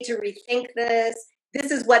 We need to rethink this. This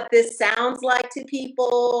is what this sounds like to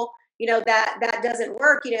people, that doesn't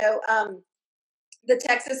work. The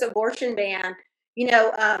Texas abortion ban, in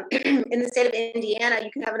the state of Indiana, you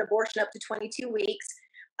can have an abortion up to 22 weeks.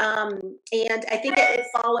 And I think it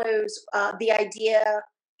follows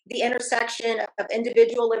the intersection of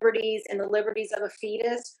individual liberties and the liberties of a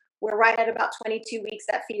fetus, where right at about 22 weeks,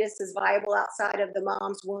 that fetus is viable outside of the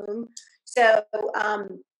mom's womb. So,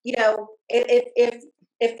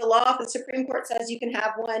 if the law, if the Supreme Court says you can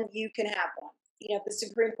have one, you can have one. If the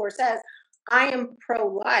Supreme Court says, I am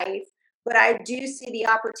pro-life, but I do see the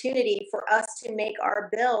opportunity for us to make our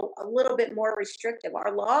bill a little bit more restrictive.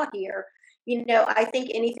 Our law here, I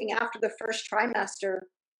think anything after the first trimester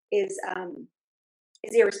is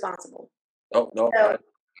irresponsible. Oh, no, so,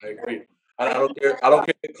 I agree. I don't care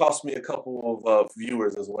if it costs me a couple of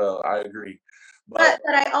viewers as well. I agree. But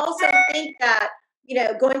I also think that,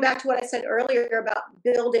 going back to what I said earlier about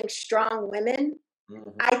building strong women, mm-hmm.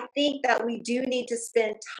 I think that we do need to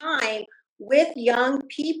spend time with young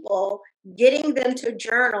people, getting them to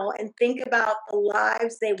journal and think about the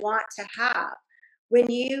lives they want to have. When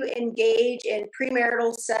you engage in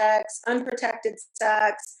premarital sex, unprotected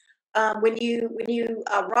sex, when you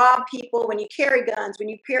rob people, when you carry guns, when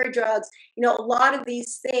you carry drugs, a lot of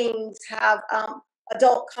these things have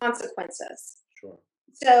adult consequences. Sure.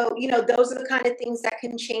 So, those are the kind of things that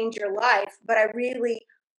can change your life. But I really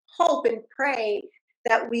hope and pray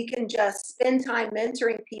that we can just spend time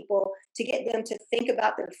mentoring people to get them to think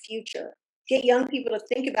about their future. Get young people to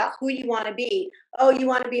think about who you want to be. Oh, you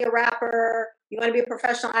want to be a rapper? You want to be a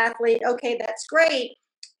professional athlete? Okay, that's great.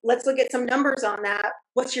 let's look at some numbers on that.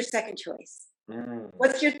 What's your second choice?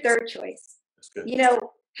 What's your third choice? That's good. You know,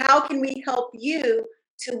 how can we help you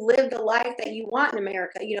to live the life that you want in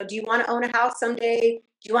America? You know, do you want to own a house someday?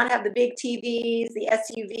 Do you want to have the big TVs, the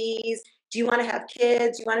SUVs? Do you want to have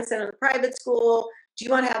kids? Do you want to send them to private school? Do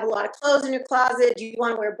you want to have a lot of clothes in your closet? Do you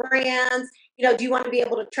want to wear brands? You know, do you want to be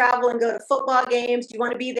able to travel and go to football games? Do you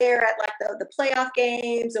want to be there at like the playoff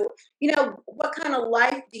games? Or, you know, what kind of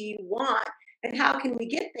life do you want? And how can we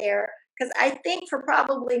get there? Because I think for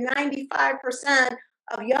probably 95%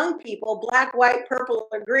 of young people, black, white, purple,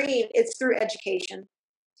 or green, it's through education.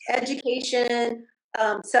 Education,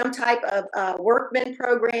 some type of workman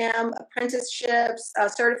program, apprenticeships,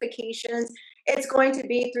 certifications. It's going to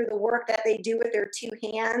be through the work that they do with their two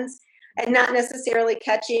hands and not necessarily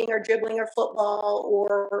catching or dribbling or football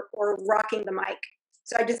or rocking the mic.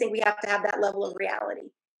 So I just think we have to have that level of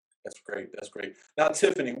reality. That's great. That's great. Now,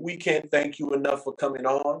 Tiffany, we can't thank you enough for coming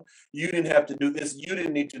on. You didn't have to do this. You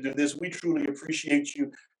didn't need to do this. We truly appreciate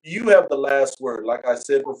you. You have the last word. Like I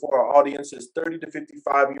said before, our audience is 30 to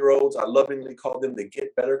 55-year-olds. I lovingly call them the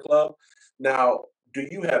Get Better Club. Now, do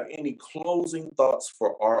you have any closing thoughts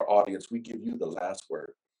for our audience? We give you the last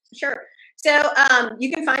word. Sure. So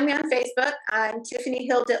you can find me on Facebook. I'm Tiffany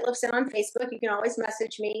Hill Ditlifson on Facebook. You can always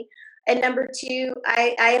message me. And number two,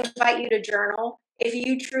 I invite you to journal. If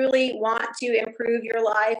you truly want to improve your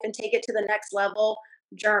life and take it to the next level,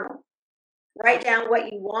 journal. Write down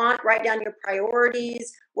what you want, write down your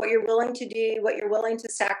priorities, what you're willing to do, what you're willing to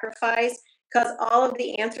sacrifice, because all of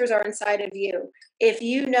the answers are inside of you. If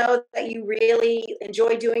you know that you really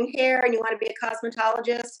enjoy doing hair and you want to be a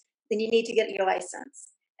cosmetologist, then you need to get your license.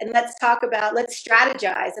 And let's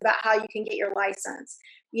strategize about how you can get your license.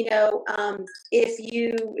 You know, if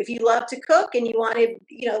you love to cook and you want to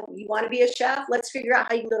be a chef, let's figure out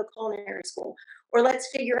how you can go to culinary school, or let's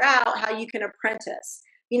figure out how you can apprentice.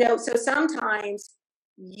 You know, so sometimes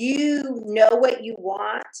you know what you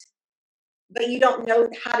want, but you don't know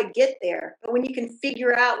how to get there. But when you can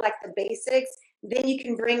figure out like the basics, then you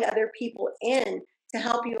can bring other people in to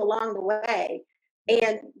help you along the way.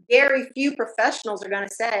 And very few professionals are going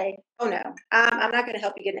to say, oh, no, I'm not going to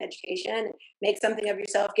help you get an education, make something of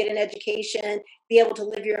yourself, get an education, be able to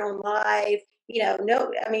live your own life. You know,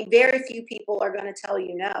 no, I mean, very few people are going to tell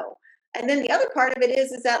you no. And then the other part of it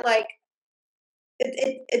is that like,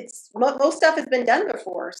 most stuff has been done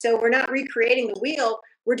before. So we're not recreating the wheel.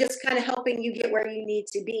 We're just kind of helping you get where you need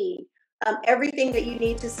to be. Everything that you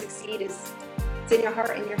need to succeed it's in your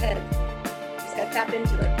heart and your head. You just got to tap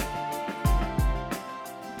into it.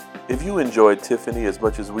 If you enjoyed Tiffany as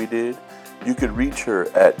much as we did, you could reach her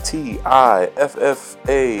at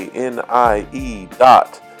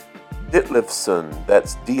tiffanie.ditlifson,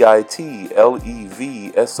 that's DITLEVSON,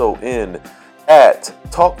 at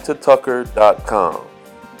talktotucker.com.